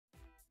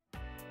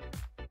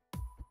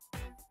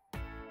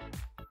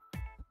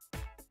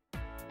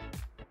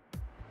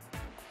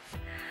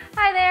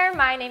Hi there,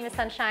 my name is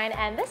Sunshine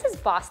and this is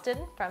Bostyn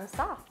from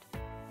Söfft.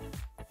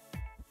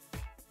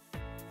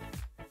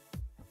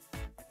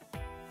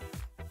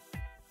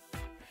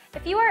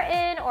 If you are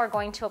in or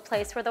going to a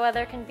place where the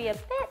weather can be a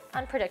bit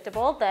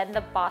unpredictable, then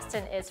the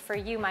Bostyn is for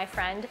you, my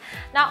friend.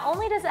 Not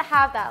only does it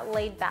have that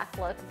laid-back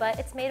look, but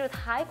it's made with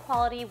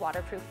high-quality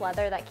waterproof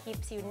leather that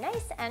keeps you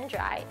nice and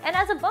dry. And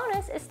as a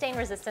bonus, it's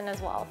stain-resistant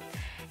as well.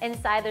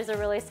 Inside, there's a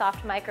really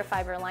soft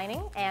microfiber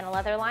lining and a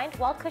leather-lined,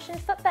 well-cushioned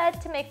footbed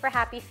to make for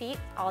happy feet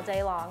all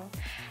day long.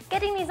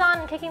 Getting these on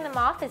and kicking them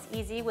off is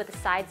easy with a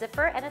side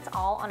zipper, and it's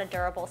all on a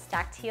durable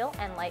stacked heel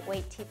and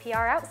lightweight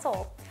TPR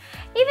outsole.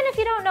 Even if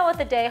you don't know what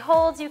the day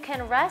holds, you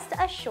can rest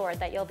assured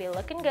that you'll be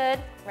looking good,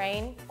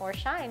 rain or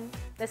shine.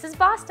 This is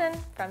Bostyn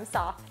from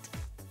Söfft.